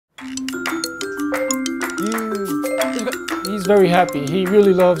He's very happy. He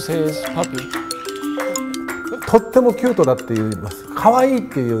really loves his puppy. とってもキュートだって言います。可愛いっ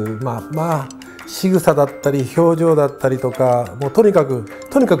ていう、仕草だったり表情だったりとか、もうとにかく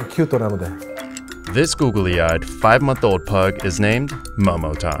キュートなので。This googly-eyed 5-month-old pug is named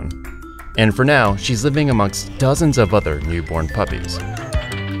Momo-tan. And for now, she's living amongst dozens of other newborn puppies.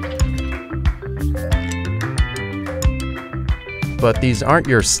 But these aren't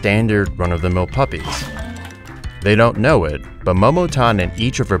your standard run-of-the-mill puppies. They don't know it, but Momo-tan and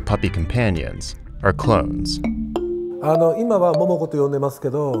each of her puppy companions are clones. 今は桃子と呼んでます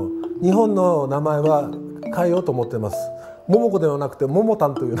けど、日本の名前は変えようと思ってます。桃子ではなくて桃た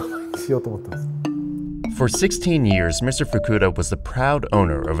んという名前にしようと思ってます。For 16 years, Mr. Fukuda was the proud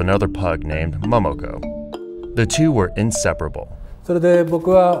owner of another pug named Momoko. The two were inseparable. それで僕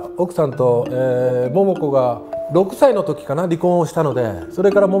は奥さんと、桃子が6歳の時かな離婚をしたので、そ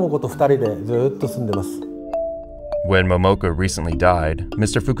れから桃子と2人でずっと住んでます。When Momoko recently died,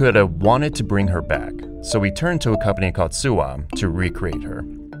 Mr. Fukuda wanted to bring her back, so he turned to a company called Sooam to recreate her.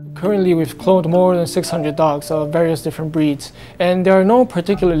 Currently, we've cloned more than 600 dogs of various different breeds, and there are no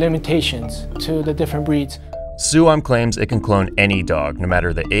particular limitations to the different breeds. Sooam claims it can clone any dog, no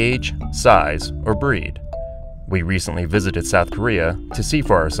matter the age, size, or breed. We recently visited South Korea to see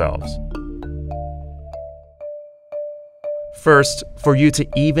for ourselves. First, for you to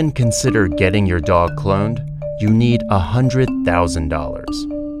even consider getting your dog cloned, you need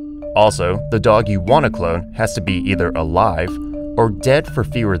 $100,000. Also, the dog you want to clone has to be either alive or dead for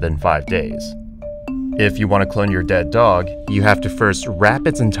fewer than 5 days. If you want to clone your dead dog, you have to first wrap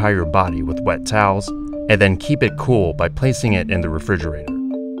its entire body with wet towels and then keep it cool by placing it in the refrigerator.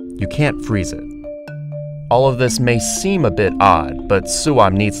 You can't freeze it. All of this may seem a bit odd, but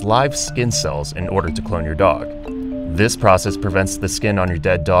Sooam needs live skin cells in order to clone your dog. This process prevents the skin on your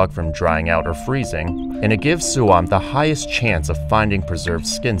dead dog from drying out or freezing, and it gives Sooam the highest chance of finding preserved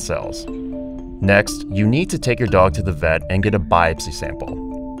skin cells. Next, you need to take your dog to the vet and get a biopsy sample.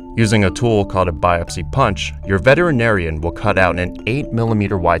 Using a tool called a biopsy punch, your veterinarian will cut out an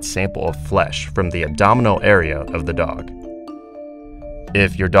 8mm wide sample of flesh from the abdominal area of the dog.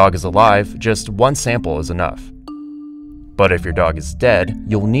 If your dog is alive, just one sample is enough. But if your dog is dead,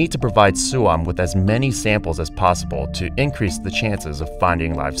 you'll need to provide Sooam with as many samples as possible to increase the chances of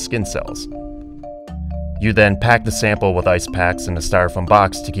finding live skin cells. You then pack the sample with ice packs in a styrofoam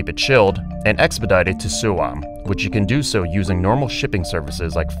box to keep it chilled and expedite it to Sooam, which you can do so using normal shipping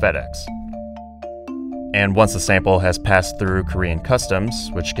services like FedEx. And once the sample has passed through Korean customs,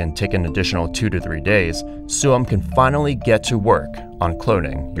 which can take an additional 2 to 3 days, Sooam can finally get to work on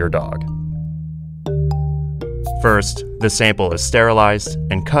cloning your dog. First, the sample is sterilized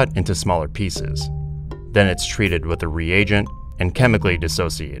and cut into smaller pieces. Then it's treated with a reagent and chemically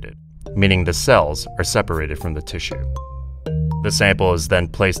dissociated, meaning the cells are separated from the tissue. The sample is then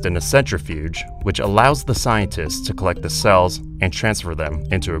placed in a centrifuge, which allows the scientists to collect the cells and transfer them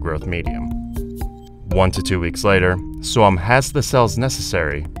into a growth medium. 1 to 2 weeks later, Sooam has the cells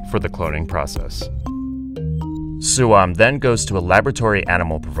necessary for the cloning process. Sooam then goes to a laboratory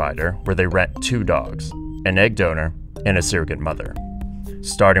animal provider where they rent 2 dogs, an egg donor, and a surrogate mother.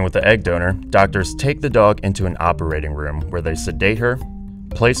 Starting with the egg donor, doctors take the dog into an operating room where they sedate her,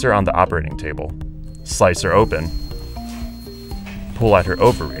 place her on the operating table, slice her open, pull out her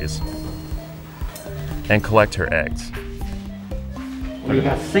ovaries, and collect her eggs. We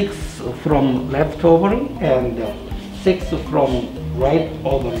have 6 from left ovary and 6 from right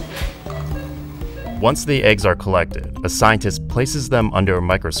ovary. Once the eggs are collected, a scientist places them under a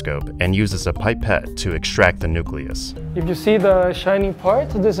microscope and uses a pipette to extract the nucleus. If you see the shiny part,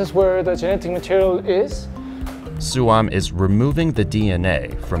 this is where the genetic material is. Sooam is removing the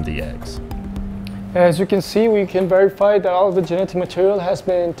DNA from the eggs. As you can see, we can verify that all of the genetic material has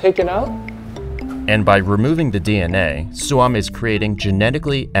been taken out. And by removing the DNA, Sooam is creating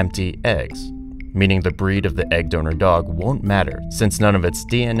genetically empty eggs, meaning the breed of the egg donor dog won't matter since none of its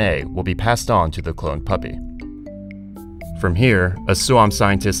DNA will be passed on to the cloned puppy. From here, a Sooam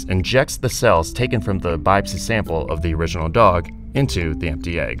scientist injects the cells taken from the biopsy sample of the original dog into the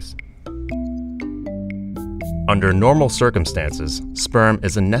empty eggs. Under normal circumstances, sperm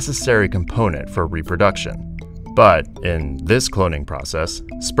is a necessary component for reproduction. But in this cloning process,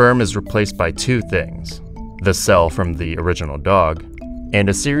 sperm is replaced by 2 things: the cell from the original dog and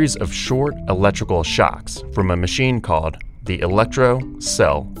a series of short electrical shocks from a machine called the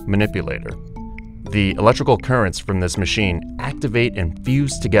electro-cell manipulator. The electrical currents from this machine activate and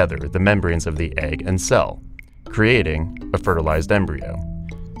fuse together the membranes of the egg and cell, creating a fertilized embryo.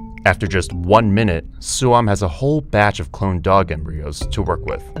 After just 1 minute, Sooam has a whole batch of cloned dog embryos to work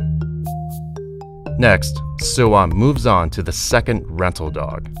with. Next, Sooam moves on to the second rental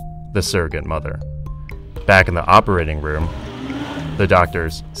dog, the surrogate mother. Back in the operating room, the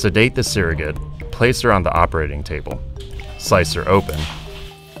doctors sedate the surrogate, place her on the operating table, slice her open,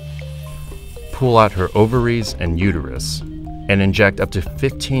 pull out her ovaries and uterus, and inject up to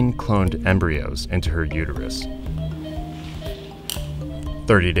 15 cloned embryos into her uterus.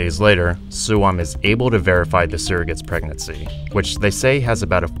 30 days later, Sooam is able to verify the surrogate's pregnancy, which they say has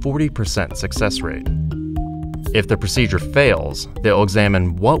about a 40% success rate. If the procedure fails, they'll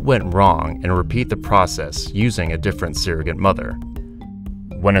examine what went wrong and repeat the process using a different surrogate mother.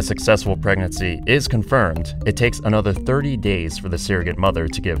 When a successful pregnancy is confirmed, it takes another 30 days for the surrogate mother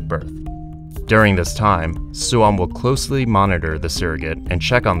to give birth. During this time, Sooam will closely monitor the surrogate and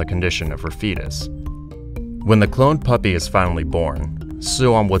check on the condition of her fetus. When the cloned puppy is finally born,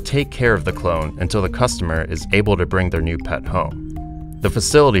 Sooam will take care of the clone until the customer is able to bring their new pet home. The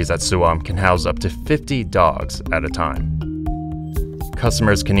facilities at Sooam can house up to 50 dogs at a time.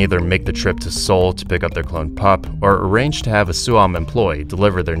 Customers can either make the trip to Seoul to pick up their cloned pup or arrange to have a Sooam employee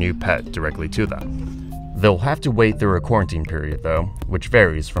deliver their new pet directly to them. They'll have to wait through a quarantine period though, which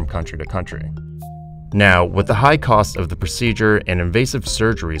varies from country to country. Now, with the high cost of the procedure and invasive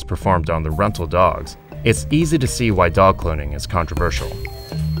surgeries performed on the rental dogs, it's easy to see why dog cloning is controversial.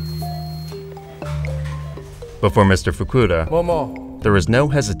 But for Mr. Fukuda, there was no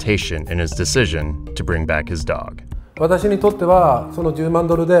hesitation in his decision to bring back his dog. 私にとってはその10万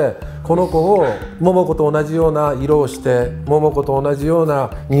ドルでこの子を桃子と同じような色をして桃子と同じよう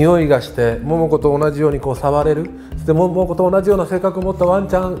な匂いがして桃子と同じようにこう触れるで桃子と同じような性格を持ったワン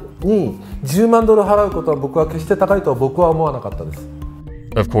ちゃんに10万ドル払うことは僕は決して高いとは僕は思わなかったです。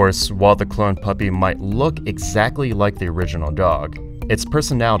Of course, while the cloned puppy might look exactly like the original dog, its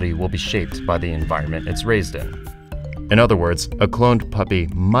personality will be shaped by the environment it's raised in. In other words, a cloned puppy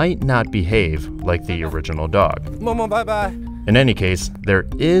might not behave like the original dog. Momo, bye-bye. In any case, there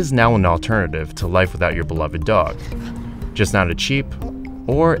is now an alternative to life without your beloved dog, just not a cheap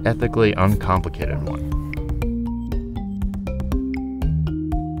or ethically uncomplicated one.